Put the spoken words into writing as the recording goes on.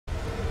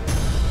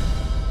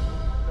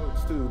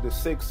to the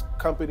 6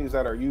 companies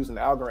that are using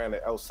Algorand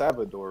at El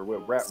Salvador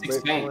with Rap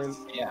Bitcoin. Banks.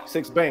 Yeah.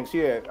 6 banks,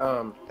 yeah.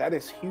 That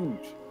is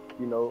huge.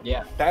 You know,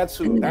 yeah, that's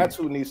who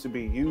needs to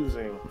be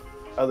using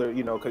other,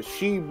 you know, because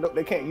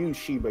they can't use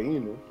Shiba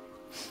Inu,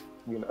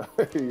 you know,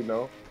 you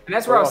know. And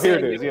that's where I was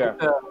saying, it is, yeah.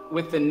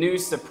 with the new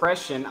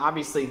suppression,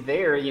 obviously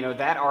there, you know,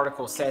 that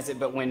article says it,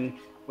 but when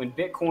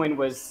Bitcoin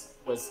was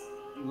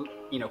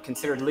you know,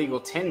 considered legal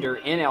tender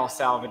in El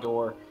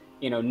Salvador,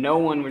 you know, no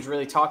one was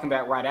really talking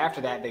about right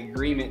after that the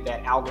agreement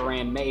that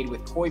Algorand made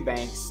with Koi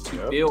banks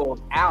to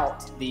build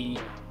out the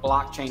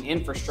blockchain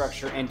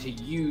infrastructure and to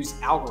use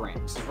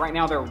Algorand. So right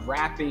now they're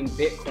wrapping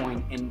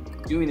Bitcoin and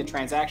doing the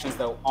transactions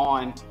though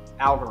on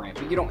Algorand,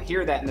 but you don't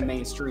hear that in the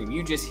mainstream.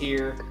 You just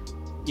hear,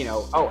 you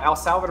know, oh, El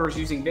Salvador is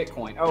using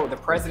Bitcoin. Oh, the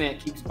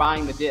president keeps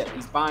buying the dip.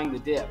 He's buying the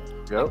dip.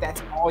 Like,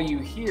 that's all you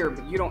hear,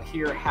 but you don't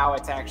hear how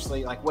it's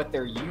actually like what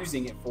they're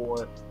using it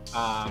for.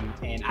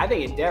 And I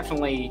think it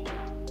definitely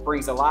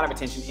brings a lot of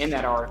attention in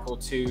that article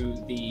to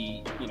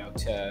the, you know,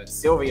 to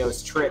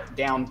Silvio's trip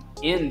down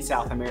in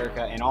South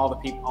America and all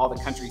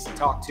the countries he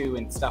talked to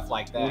and stuff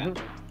like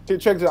that.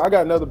 Check this out. I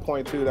got another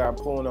point too that I'm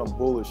pulling on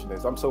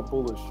bullishness. I'm so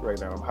bullish right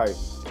now. I'm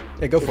hyped.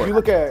 Yeah, go for it. If you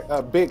look at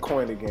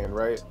Bitcoin again,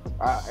 right?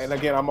 And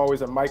again, I'm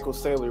always a Michael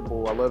Saylor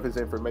bull. I love his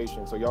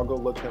information, so y'all go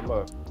look him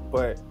up.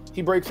 But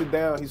he breaks it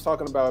down. He's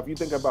talking about, if you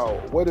think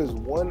about what is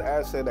one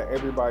asset that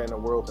everybody in the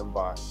world can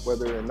buy,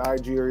 whether in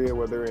Nigeria,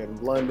 whether in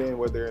London,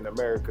 whether in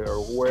America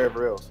or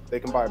wherever else, they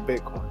can buy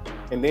Bitcoin.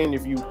 And then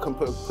if you can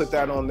put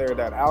that on there,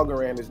 that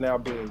Algorand is now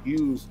being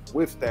used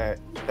with that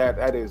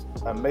is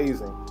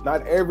amazing.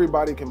 Not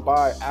everybody can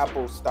buy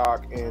Apple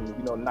stock and,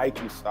 you know,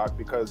 Nike stock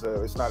because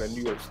it's not a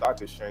New York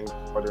Stock Exchange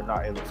or they're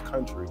not in this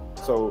country.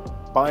 So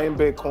buying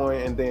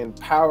Bitcoin and then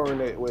powering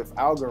it with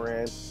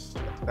Algorand,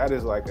 that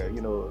is like a,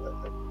 you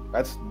know,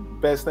 that's the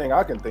best thing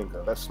I can think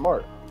of. That's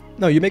smart.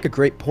 No, you make a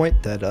great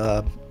point that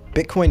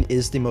Bitcoin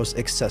is the most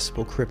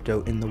accessible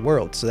crypto in the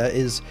world. So that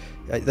is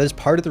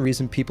part of the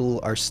reason people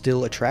are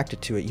still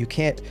attracted to it. You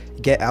can't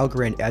get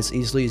Algorand as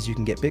easily as you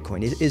can get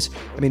Bitcoin. It is,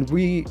 I mean,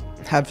 we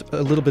have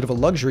a little bit of a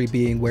luxury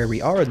being where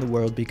we are in the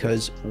world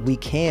because we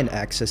can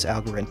access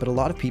Algorand, but a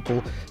lot of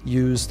people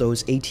use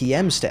those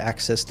ATMs to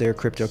access their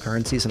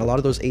cryptocurrencies, and a lot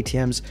of those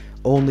ATMs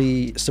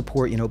only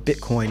support, you know,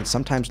 Bitcoin,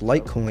 sometimes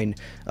Litecoin.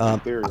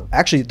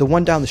 Actually, the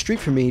one down the street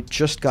from me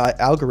just got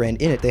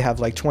Algorand in it. They have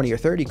like 20 or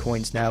 30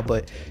 coins now,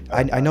 but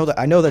I know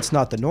that's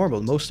not the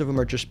normal. Most of them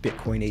are just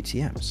Bitcoin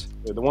ATMs.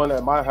 Yeah, the one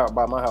at my house,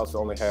 by my house,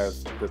 only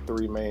has the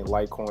 3 main: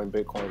 Litecoin,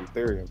 Bitcoin,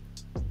 Ethereum.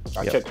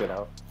 I checked it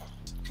out.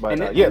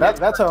 But yeah,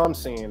 that's how I'm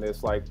seeing it.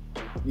 It's like,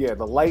 yeah,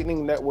 the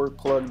Lightning Network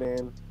plugged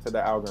in to the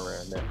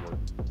Algorand network.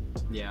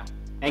 Yeah.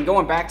 And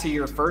going back to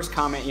your first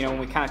comment, you know, when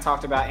we kind of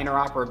talked about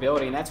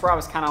interoperability, and that's where I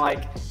was kind of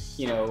like,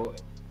 you know,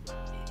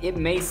 it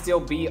may still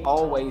be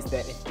always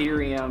that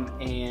Ethereum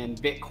and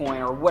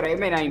Bitcoin or what, it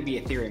may not even be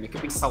Ethereum. It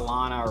could be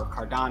Solana or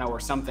Cardano or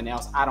something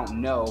else. I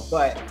don't know.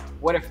 But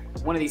what if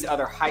one of these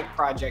other hype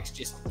projects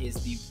just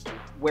is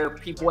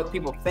what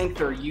people think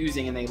they're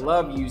using and they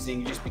love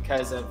using just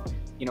because of,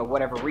 you know,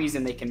 whatever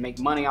reason they can make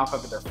money off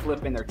of it. They're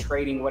flipping, they're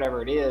trading,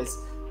 whatever it is,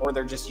 or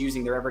they're just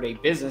using their everyday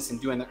business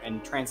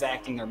and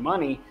transacting their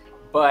money.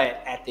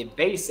 But at the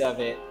base of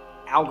it,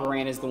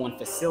 Algorand is the one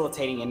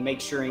facilitating and make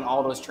sure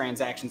all those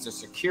transactions are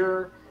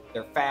secure,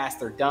 they're fast,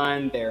 they're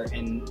done,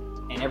 and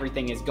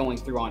everything is going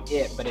through on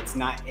it, but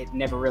it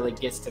never really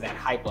gets to that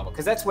hype level.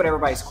 Because that's what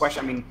everybody's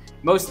question. I mean,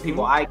 most of the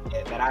people I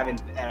get that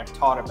I've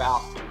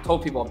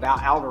told people about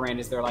Algorand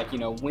is they're like, you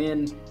know,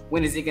 when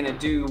is it gonna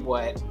do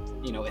what,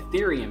 you know,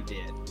 Ethereum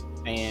did?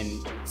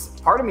 And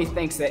part of me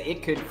thinks that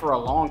it could for a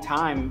long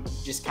time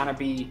just kind of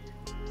be,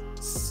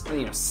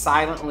 you know,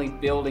 silently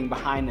building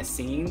behind the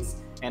scenes.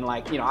 And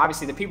like, you know,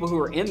 obviously the people who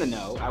are in the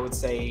know, I would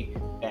say,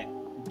 that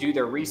do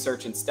their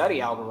research and study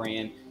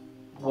Algorand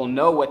will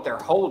know what they're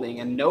holding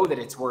and know that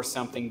it's worth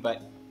something.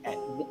 But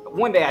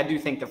one day I do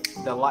think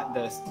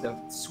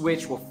the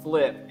switch will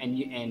flip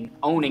and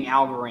owning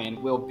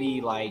Algorand will be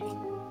like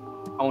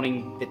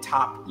owning the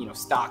top, you know,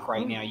 stock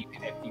right now. You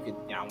could,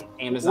 you know,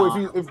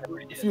 Amazon. Well,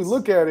 if you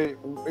look at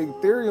it,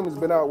 Ethereum has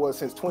been out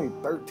since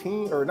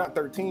 2013, or not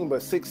 13,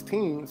 but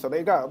 16. So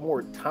they got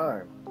more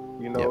time,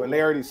 you know, and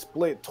they already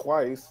split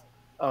twice.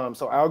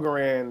 So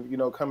Algorand, you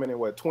know, coming in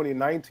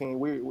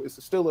 2019,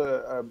 it's still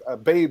a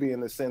baby in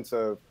the sense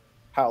of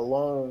how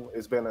long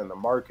it's been in the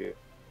market.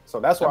 So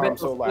that's why I'm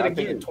so like, I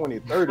think in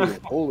 2030 is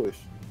bullish.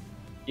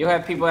 You'll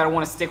have people that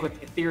want to stick with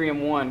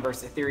Ethereum 1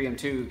 versus Ethereum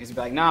 2 because you'll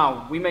be like,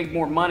 no, we make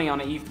more money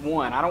on ETH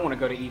 1. I don't want to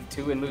go to ETH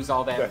 2 and lose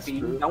all that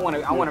fee. I want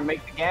to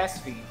make the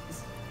gas fees.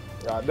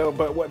 Yeah, no,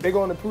 but they're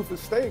going to proof of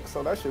stake,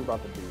 so that shit's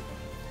about to be.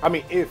 I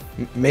mean, if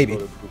maybe.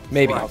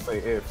 I'll say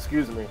if.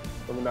 Excuse me,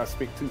 let me not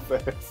speak too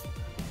fast.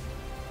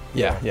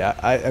 Yeah.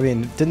 I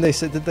mean, did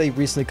they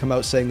recently come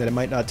out saying that it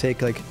might not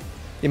take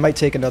it might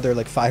take another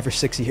 5 or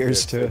 6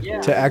 years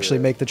to actually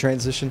make the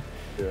transition?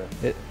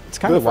 Yeah. It's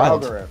kind of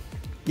wild. Algorand.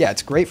 Yeah,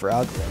 it's great for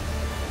Algorand.